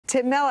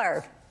Tim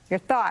Miller, your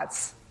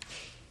thoughts?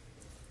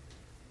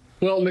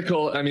 Well,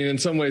 Nicole, I mean, in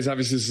some ways,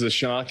 obviously, this is a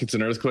shock. It's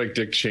an earthquake.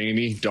 Dick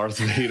Cheney, Darth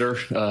Vader,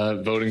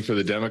 voting for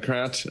the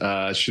Democrat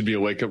should be a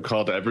wake-up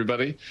call to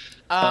everybody.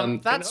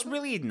 That's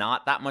really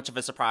not that much of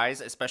a surprise,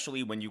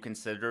 especially when you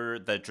consider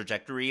the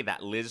trajectory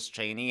that Liz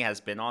Cheney has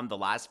been on the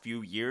last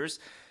few years.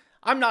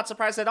 I'm not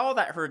surprised at all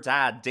that her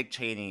dad, Dick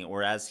Cheney,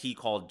 or as he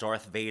called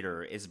Darth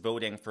Vader, is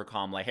voting for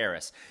Kamala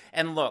Harris.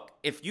 And look,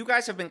 if you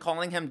guys have been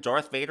calling him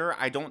Darth Vader,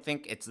 I don't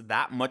think it's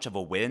that much of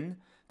a win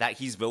that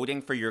he's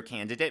voting for your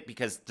candidate,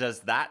 because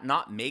does that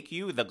not make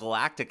you the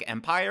Galactic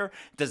Empire?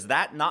 Does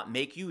that not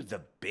make you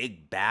the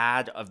big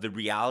bad of the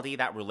reality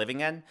that we're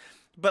living in?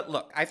 But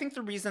look, I think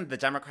the reason the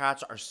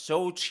Democrats are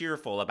so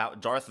cheerful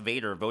about Darth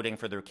Vader voting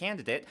for their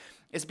candidate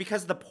is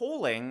because the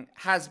polling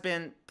has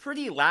been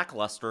pretty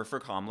lackluster for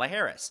Kamala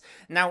Harris.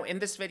 Now, in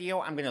this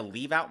video, I'm going to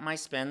leave out my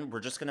spin. We're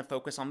just going to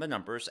focus on the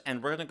numbers,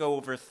 and we're going to go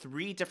over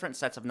 3 different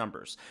sets of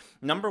numbers.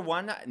 Number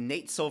 1,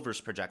 Nate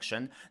Silver's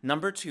projection.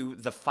 Number 2,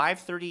 the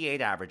 538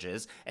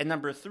 averages. And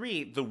number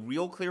 3, the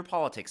Real Clear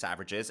Politics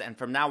averages. And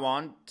from now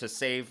on, to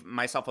save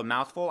myself a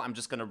mouthful, I'm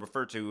just going to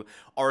refer to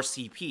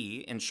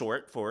RCP in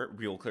short for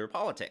Real Clear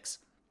Politics.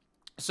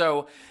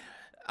 So,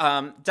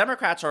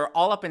 Democrats are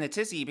all up in a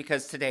tizzy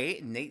because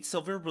today Nate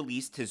Silver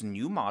released his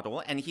new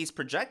model, and he's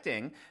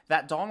projecting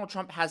that Donald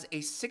Trump has a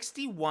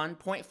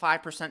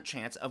 61.5%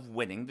 chance of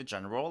winning the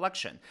general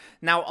election.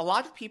 Now, a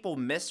lot of people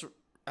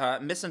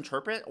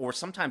misinterpret or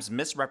sometimes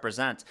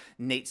misrepresent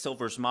Nate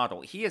Silver's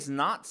model. He is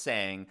not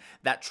saying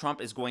that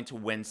Trump is going to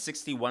win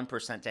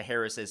 61% to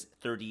Harris's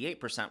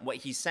 38%. What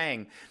he's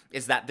saying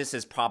is that this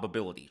is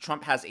probability.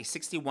 Trump has a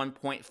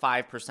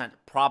 61.5%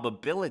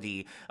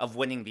 probability of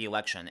winning the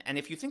election. And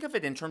if you think of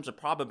it in terms of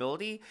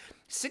probability,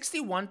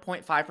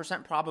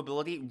 61.5%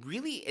 probability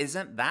really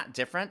isn't that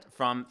different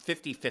from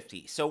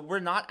 50-50. So we're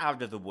not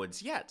out of the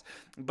woods yet.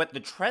 But the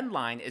trend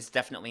line is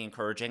definitely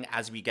encouraging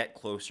as we get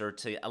closer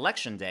to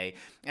election day.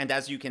 And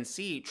as you can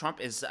see,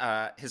 Trump is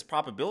his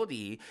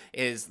probability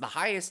is the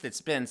highest it's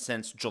been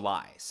since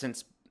July,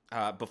 since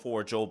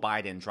before Joe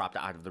Biden dropped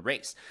out of the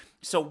race.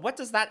 So what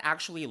does that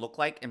actually look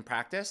like in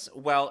practice?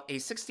 Well, a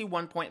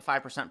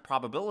 61.5%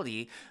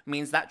 probability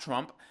means that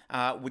Trump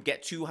would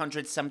get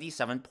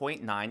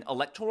 277.9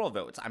 electoral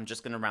votes. I'm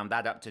just going to round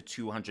that up to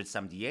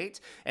 278,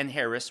 and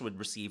Harris would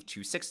receive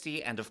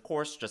 260. And of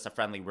course, just a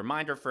friendly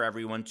reminder for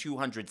everyone,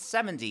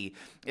 270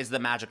 is the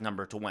magic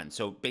number to win.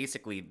 So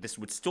basically, this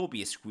would still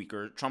be a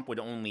squeaker. Trump would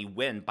only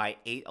win by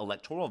 8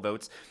 electoral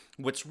votes.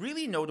 What's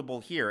really notable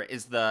here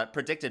is the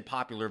predicted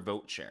popular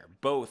vote share,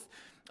 both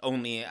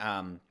only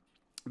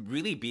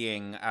really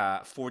being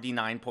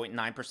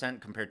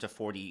 49.9% compared to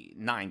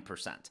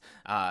 49%,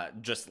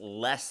 just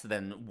less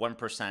than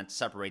 1%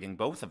 separating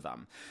both of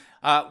them.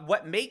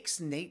 What makes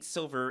Nate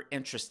Silver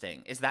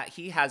interesting is that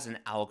he has an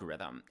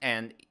algorithm,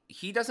 and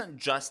he doesn't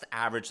just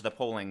average the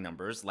polling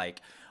numbers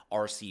like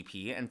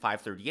RCP and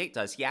 538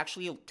 does. He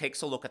actually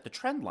takes a look at the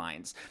trend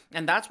lines,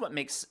 and that's what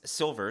makes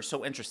Silver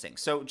so interesting.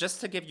 So just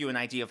to give you an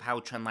idea of how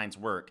trend lines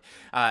work,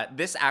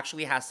 this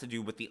actually has to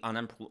do with the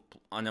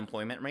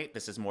unemployment rate.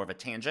 This is more of a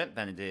tangent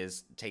than it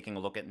is taking a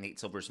look at Nate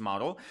Silver's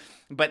model,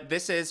 but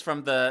this is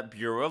from the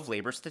Bureau of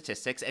Labor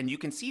Statistics, and you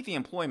can see the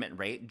employment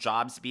rate,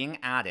 jobs being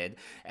added,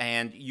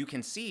 and you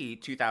can see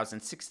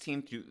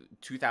 2016 to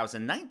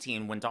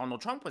 2019 when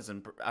Donald Trump was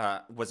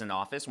in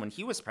office, when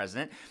he was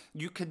president,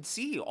 you could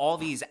see all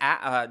these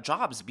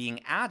jobs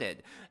being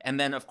added. And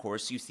then, of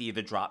course, you see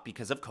the drop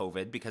because of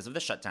COVID, because of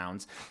the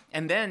shutdowns.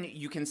 And then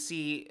you can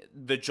see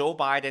the Joe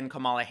Biden,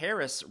 Kamala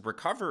Harris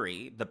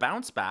recovery, the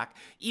bounce back.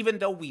 Even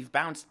though we've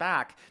bounced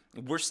back,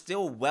 we're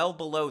still well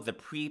below the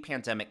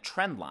pre-pandemic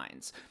trend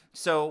lines.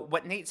 So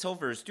what Nate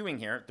Silver is doing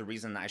here, the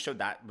reason I showed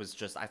that was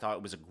just I thought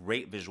it was a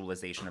great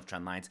visualization of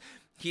trend lines.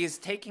 He is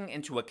taking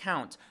into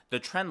account the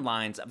trend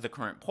lines of the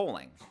current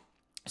polling.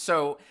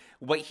 So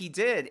what he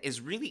did is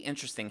really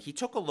interesting. He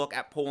took a look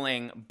at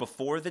polling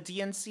before the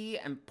DNC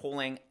and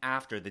polling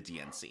after the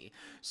DNC.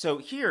 So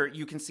here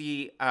you can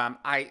see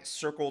I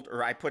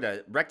put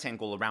a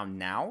rectangle around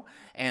now,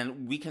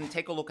 and we can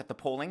take a look at the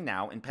polling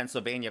now. In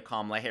Pennsylvania,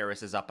 Kamala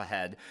Harris is up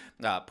ahead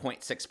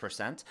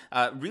 0.6%.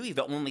 Really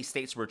the only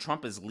states where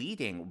Trump is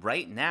leading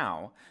right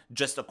now,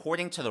 just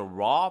according to the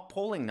raw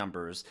polling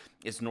numbers,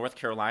 is North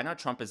Carolina.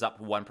 Trump is up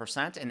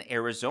 1%, and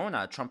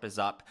Arizona, Trump is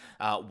up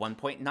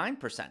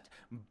 1.9%.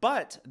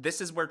 But this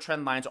is where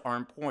trend lines are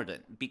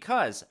important,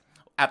 because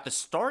at the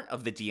start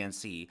of the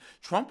DNC,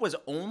 Trump was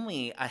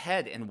only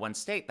ahead in one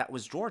state, that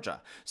was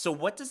Georgia. So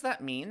what does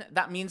that mean?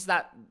 That means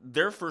that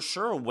there for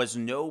sure was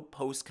no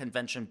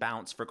post-convention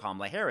bounce for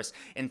Kamala Harris.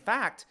 In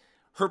fact,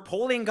 her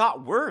polling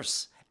got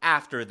worse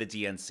after the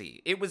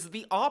DNC. It was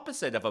the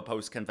opposite of a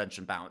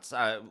post-convention bounce.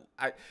 I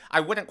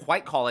wouldn't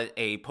quite call it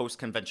a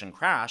post-convention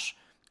crash,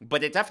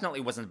 but it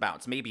definitely wasn't a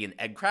bounce. Maybe an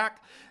egg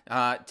crack.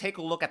 Take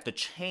a look at the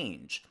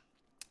change.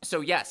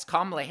 So yes,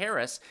 Kamala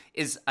Harris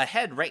is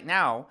ahead right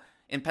now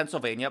in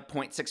Pennsylvania,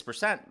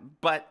 0.6%,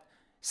 but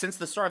since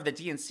the start of the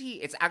DNC,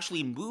 it's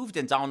actually moved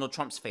in Donald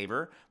Trump's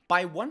favor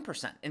by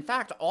 1%. In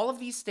fact, all of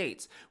these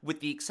states, with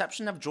the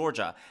exception of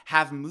Georgia,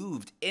 have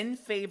moved in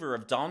favor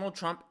of Donald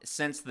Trump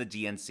since the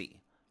DNC.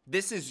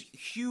 This is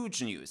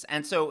huge news.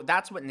 And so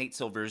that's what Nate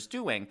Silver is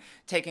doing,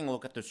 taking a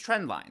look at those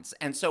trend lines.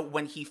 And so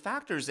when he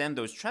factors in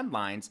those trend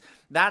lines,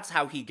 that's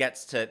how he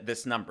gets to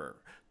this number,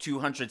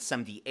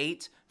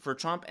 278 for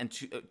Trump and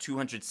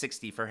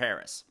 260 for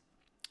Harris.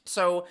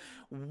 So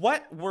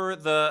what are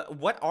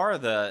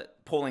the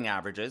polling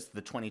averages,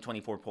 the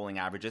 2024 polling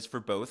averages for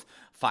both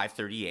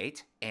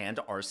 538 and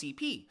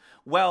RCP?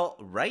 Well,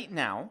 right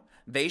now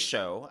they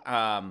show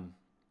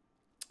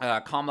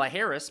Kamala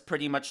Harris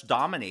pretty much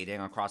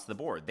dominating across the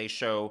board. They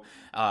show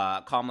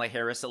Kamala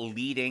Harris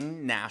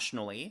leading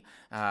nationally.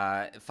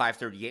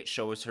 538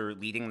 shows her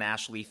leading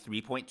nationally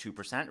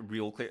 3.2%.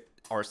 Real Clear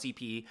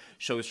RCP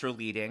shows her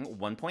leading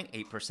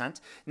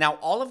 1.8%. Now,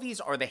 all of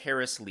these are the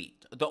Harris lead.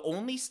 The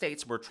only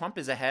states where Trump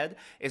is ahead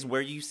is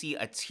where you see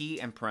a T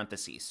in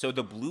parentheses. So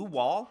the blue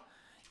wall,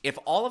 if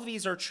all of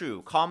these are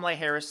true, Kamala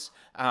Harris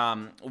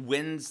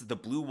wins the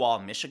blue wall,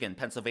 Michigan,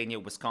 Pennsylvania,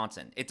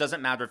 Wisconsin. It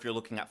doesn't matter if you're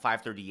looking at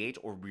 538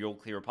 or Real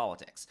Clear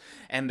Politics.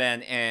 And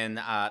then in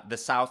the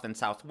South and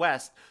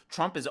Southwest,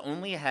 Trump is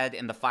only ahead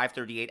in the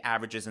 538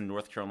 averages in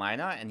North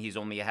Carolina, and he's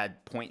only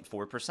ahead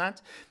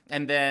 0.4%.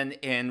 And then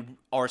in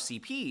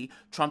RCP,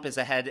 Trump is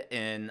ahead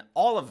in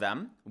all of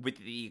them, with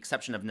the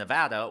exception of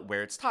Nevada,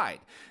 where it's tied.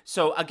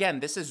 So again,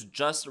 this is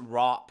just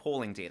raw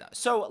polling data.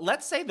 So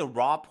let's say the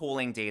raw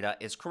polling data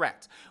is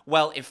correct.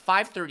 Well, if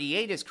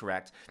 538 is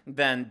correct,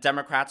 then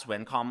Democrats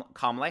win.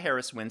 Kamala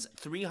Harris wins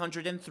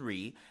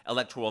 303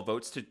 electoral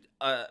votes to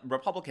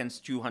Republicans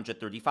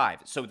 235.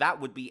 So that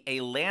would be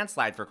a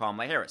landslide for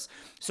Kamala Harris.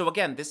 So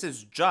again, this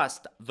is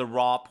just the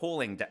raw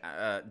polling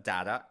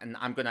data, and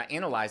I'm going to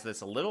analyze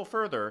this a little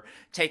further,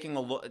 taking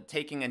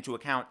into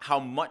account how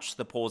much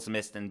the polls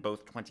missed in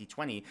both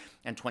 2020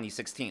 and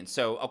 2016.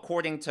 So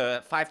according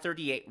to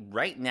 538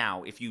 right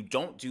now, if you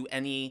don't do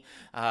any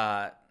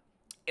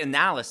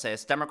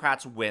analysis,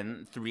 Democrats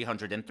win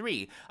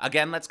 303.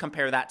 Again, let's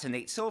compare that to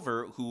Nate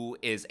Silver, who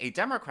is a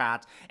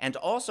Democrat and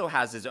also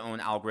has his own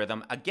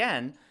algorithm.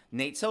 Again,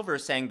 Nate Silver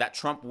is saying that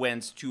Trump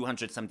wins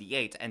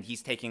 278, and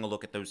he's taking a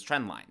look at those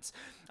trend lines.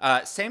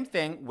 Same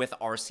thing with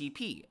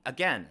RCP.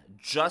 Again,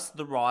 just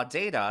the raw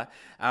data.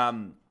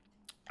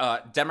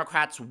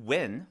 Democrats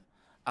win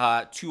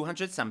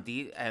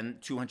 270 and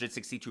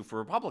 262 for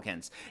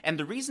Republicans. And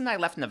the reason I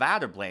left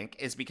Nevada blank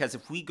is because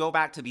if we go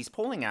back to these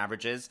polling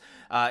averages,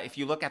 if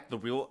you look at the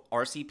real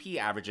RCP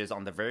averages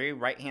on the very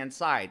right-hand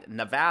side,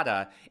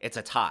 Nevada, it's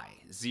a tie,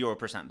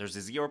 0%. There's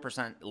a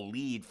 0%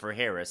 lead for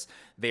Harris.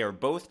 They are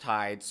both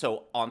tied.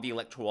 So on the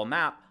electoral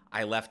map,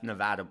 I left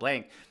Nevada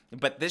blank.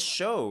 But this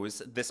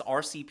shows, this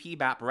RCP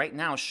map right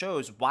now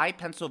shows why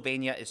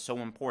Pennsylvania is so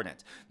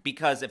important.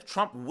 Because if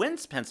Trump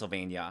wins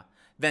Pennsylvania,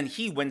 then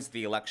he wins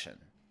the election,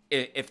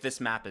 if this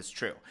map is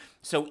true.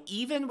 So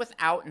even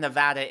without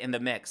Nevada in the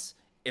mix,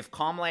 if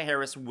Kamala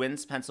Harris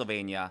wins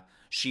Pennsylvania,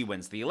 she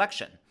wins the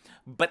election.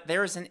 But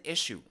there's an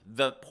issue.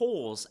 The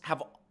polls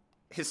have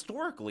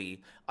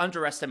historically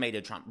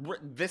underestimated Trump.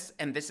 This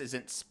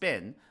isn't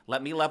spin.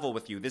 Let me level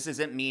with you. This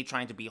isn't me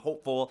trying to be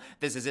hopeful.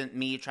 This isn't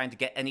me trying to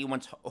get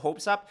anyone's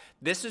hopes up.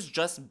 This is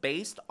just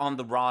based on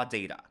the raw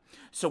data.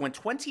 So in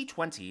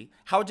 2020,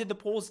 how did the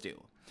polls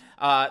do?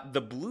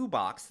 The blue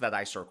box that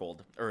I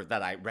circled, or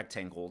that I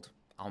rectangled,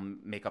 I'll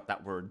make up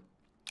that word,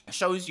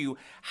 shows you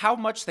how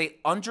much they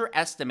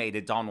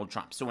underestimated Donald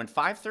Trump. So in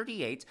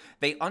 538,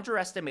 they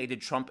underestimated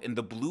Trump in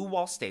the blue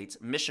wall states,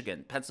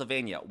 Michigan,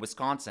 Pennsylvania,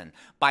 Wisconsin,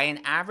 by an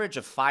average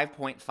of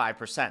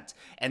 5.5%.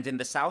 And in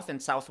the South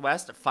and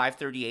Southwest,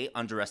 538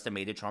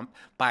 underestimated Trump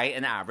by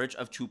an average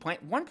of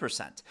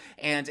 2.1%.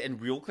 And in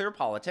Real Clear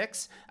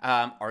Politics,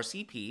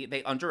 RCP,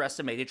 they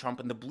underestimated Trump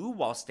in the blue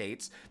wall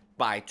states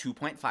by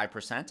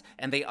 2.5%,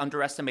 and they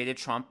underestimated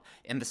Trump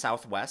in the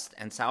Southwest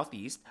and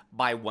Southeast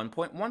by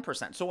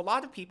 1.1%. So a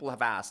lot of people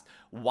have asked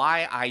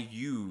why I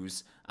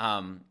use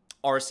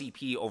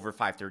RCP over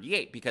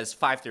 538, because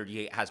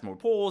 538 has more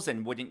polls,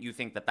 and wouldn't you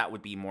think that that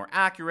would be more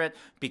accurate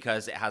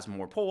because it has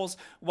more polls?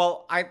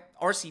 Well,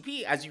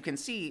 RCP, as you can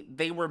see,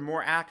 they were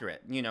more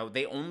accurate. You know,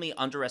 they only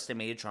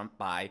underestimated Trump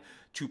by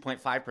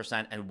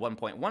 2.5% and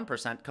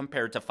 1.1%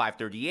 compared to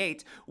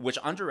 538, which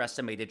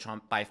underestimated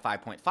Trump by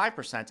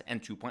 5.5%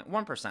 and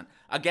 2.1%.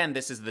 Again,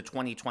 this is the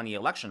 2020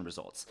 election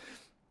results.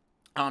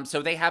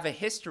 So they have a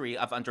history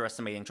of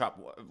underestimating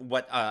Trump.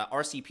 What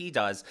RCP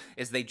does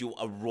is they do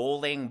a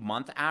rolling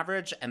month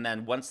average, and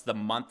then once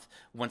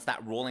that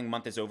rolling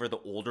month is over, the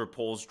older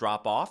polls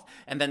drop off.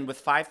 And then with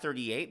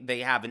 538, they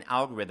have an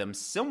algorithm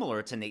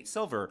similar to Nate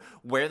Silver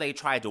where they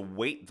try to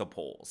weight the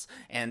polls.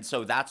 And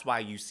so that's why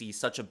you see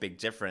such a big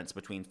difference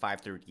between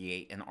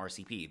 538 and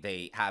RCP.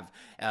 They have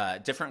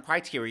different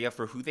criteria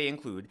for who they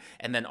include,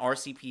 and then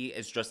RCP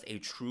is just a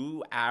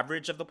true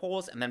average of the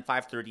polls, and then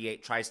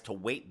 538 tries to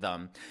weight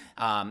them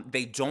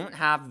They don't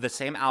have the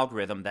same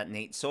algorithm that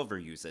Nate Silver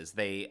uses.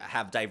 They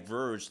have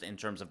diverged in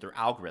terms of their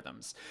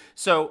algorithms.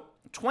 So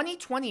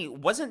 2020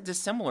 wasn't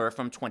dissimilar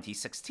from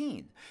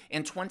 2016.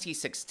 In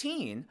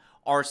 2016,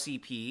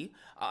 RCP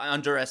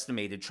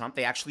underestimated Trump.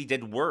 They actually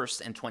did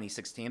worse in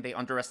 2016. They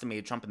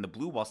underestimated Trump in the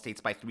blue wall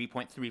states by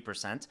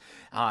 3.3%,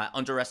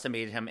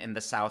 underestimated him in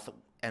the South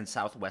and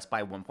Southwest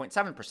by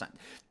 1.7%.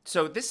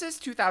 So this is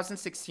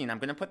 2016. I'm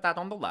going to put that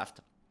on the left.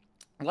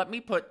 Let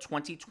me put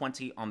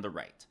 2020 on the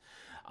right.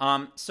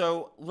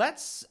 So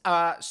let's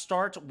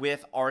start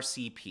with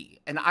RCP.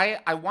 And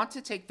I want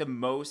to take the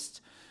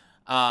most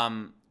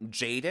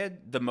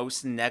jaded, the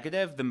most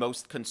negative, the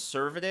most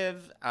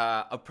conservative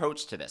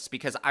approach to this,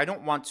 because I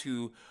don't want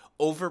to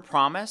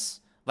overpromise.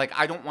 Like,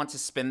 I don't want to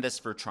spin this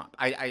for Trump.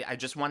 I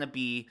just want to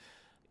be,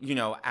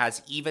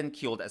 as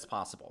even-keeled as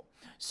possible.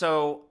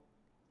 So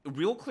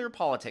Real Clear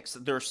Politics,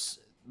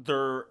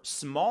 their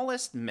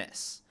smallest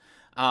miss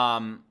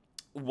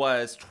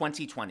was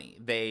 2020.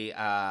 They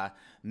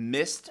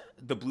missed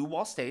the blue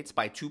wall states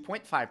by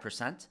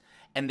 2.5%,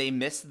 and they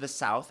missed the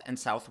South and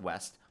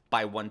Southwest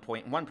by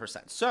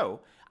 1.1%. So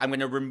I'm going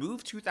to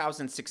remove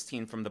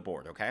 2016 from the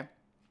board, okay?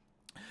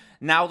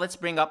 Now let's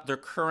bring up their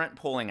current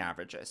polling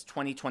averages,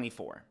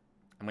 2024.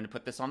 I'm going to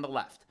put this on the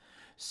left.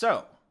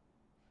 So,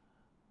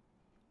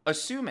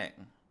 assuming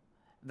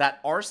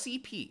that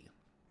RCP,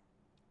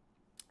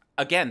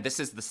 again, this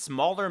is the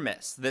smaller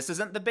miss. This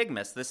isn't the big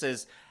miss. This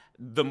is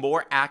the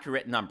more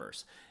accurate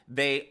numbers.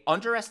 They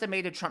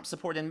underestimated Trump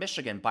support in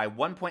Michigan by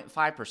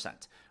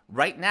 1.5%.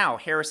 Right now,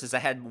 Harris is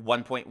ahead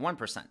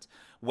 1.1%.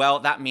 Well,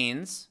 that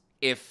means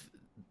if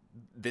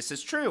this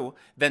is true,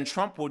 then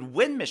Trump would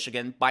win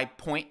Michigan by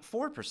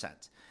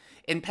 0.4%.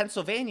 In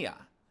Pennsylvania,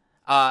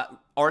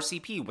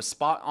 RCP was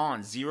spot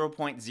on,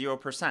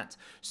 0.0%.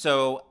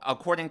 So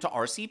according to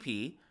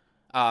RCP,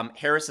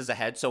 Harris is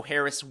ahead, so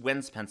Harris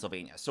wins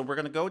Pennsylvania. So we're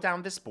going to go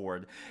down this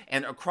board,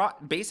 and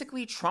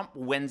basically Trump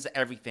wins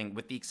everything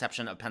with the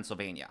exception of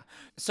Pennsylvania.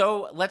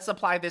 So let's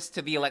apply this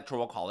to the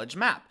Electoral College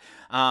map.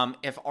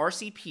 If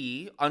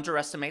RCP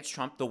underestimates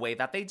Trump the way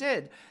that they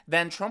did,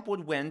 then Trump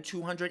would win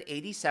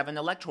 287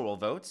 electoral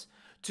votes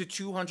to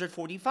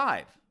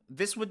 245.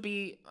 This would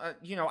be, I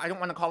don't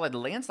want to call it a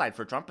landslide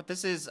for Trump, but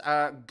this is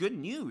good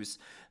news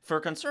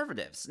for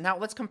conservatives. Now,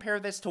 let's compare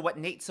this to what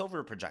Nate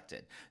Silver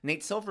projected.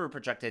 Nate Silver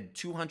projected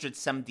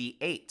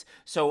 278.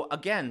 So,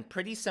 again,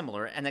 pretty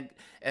similar. And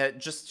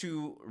just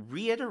to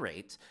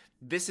reiterate,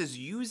 this is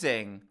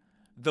using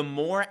the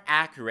more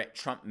accurate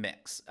Trump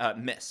miss,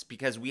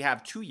 because we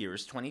have 2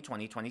 years,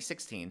 2020,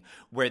 2016,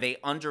 where they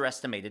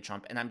underestimated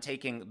Trump. And I'm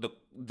taking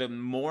the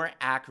more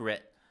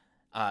accurate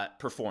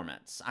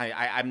performance.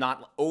 I'm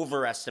not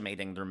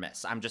overestimating their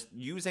miss. I'm just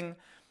using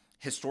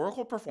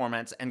historical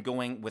performance and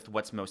going with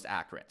what's most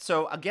accurate.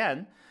 So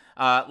again,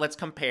 let's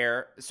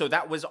compare. So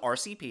that was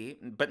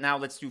RCP, but now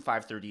let's do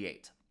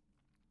 538.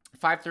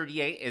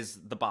 538 is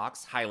the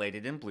box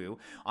highlighted in blue.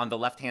 On the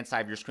left-hand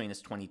side of your screen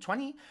is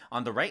 2020.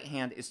 On the right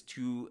hand is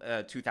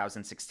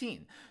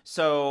 2016.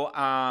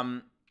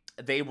 So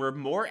they were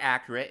more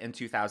accurate in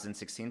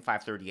 2016,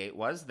 538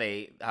 was.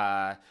 They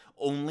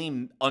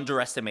only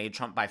underestimated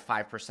Trump by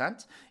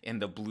 5% in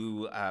the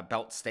blue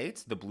belt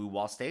states, the blue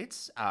wall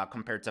states,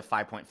 compared to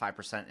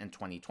 5.5% in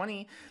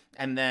 2020.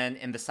 And then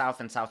in the South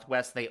and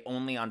Southwest, they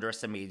only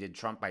underestimated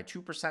Trump by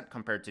 2%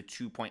 compared to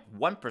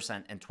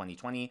 2.1% in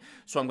 2020.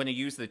 So I'm going to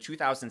use the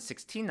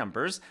 2016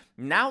 numbers.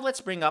 Now let's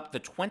bring up the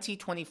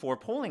 2024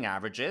 polling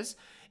averages.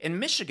 In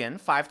Michigan,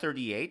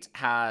 538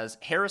 has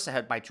Harris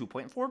ahead by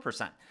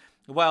 2.4%.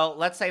 Well,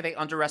 let's say they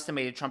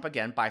underestimated Trump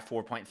again by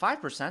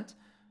 4.5%.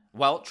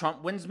 Well,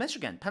 Trump wins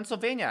Michigan.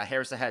 Pennsylvania,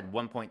 Harris ahead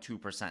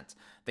 1.2%.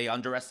 They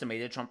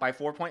underestimated Trump by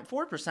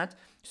 4.4%,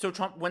 so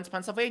Trump wins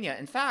Pennsylvania.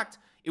 In fact,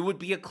 it would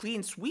be a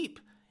clean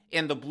sweep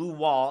in the blue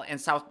wall and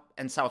South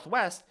and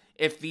Southwest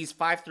if these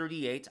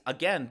 538,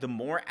 again, the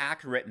more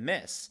accurate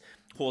miss,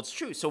 holds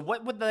true. So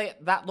what would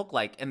that look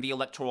like in the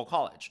Electoral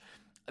College?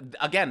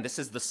 Again, this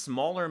is the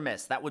smaller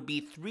miss. That would be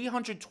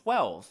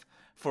 312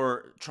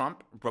 for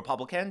Trump,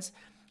 Republicans,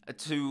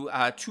 to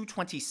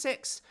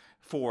 226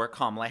 for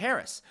Kamala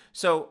Harris.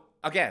 So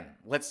again,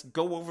 let's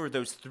go over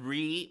those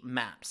three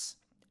maps.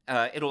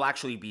 It'll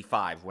actually be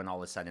 5 when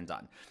all is said and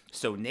done.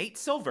 So Nate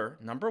Silver,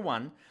 number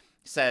 1,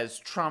 says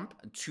Trump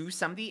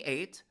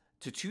 278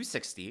 to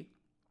 260.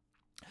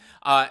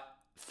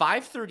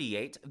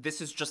 538,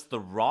 this is just the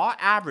raw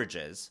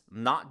averages,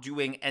 not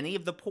doing any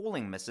of the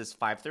polling misses.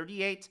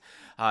 538,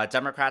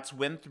 Democrats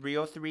win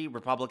 303,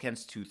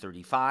 Republicans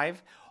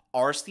 235.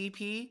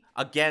 RCP,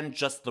 again,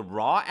 just the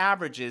raw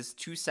averages,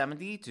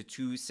 270 to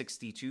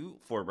 262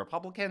 for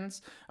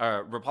Republicans.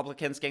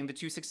 Republicans getting the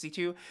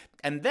 262.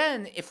 And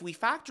then if we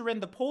factor in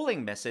the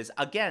polling misses,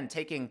 again,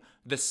 taking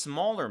the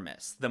smaller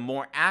miss, the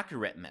more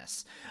accurate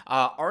miss,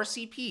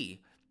 RCP,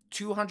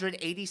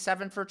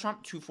 287 for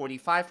Trump,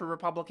 245 for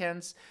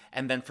Republicans,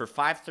 and then for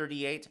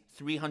 538,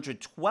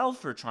 312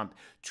 for Trump,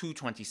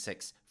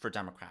 226 for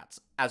Democrats.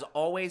 As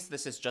always,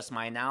 this is just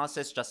my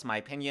analysis, just my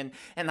opinion,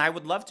 and I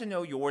would love to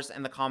know yours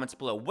in the comments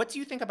below. What do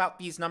you think about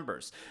these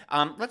numbers?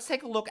 Let's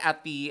take a look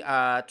at the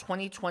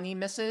 2020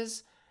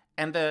 misses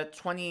and the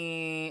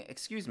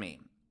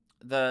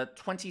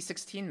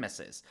 2016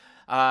 misses.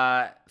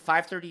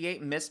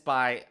 538 missed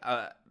by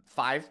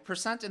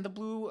 5% in the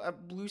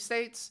blue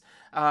states,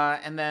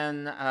 and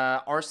then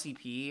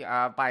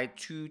RCP by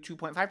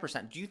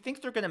 2.5%. Do you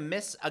think they're going to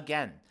miss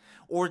again?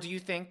 Or do you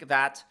think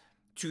that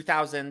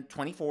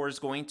 2024 is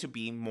going to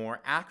be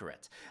more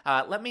accurate?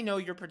 Let me know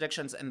your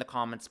predictions in the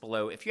comments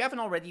below. If you haven't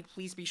already,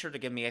 please be sure to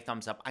give me a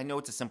thumbs up. I know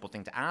it's a simple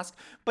thing to ask,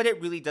 but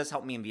it really does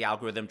help me in the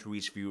algorithm to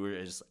reach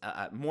viewers,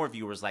 more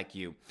viewers like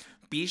you.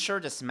 Be sure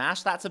to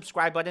smash that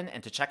subscribe button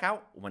and to check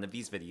out one of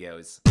these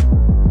videos.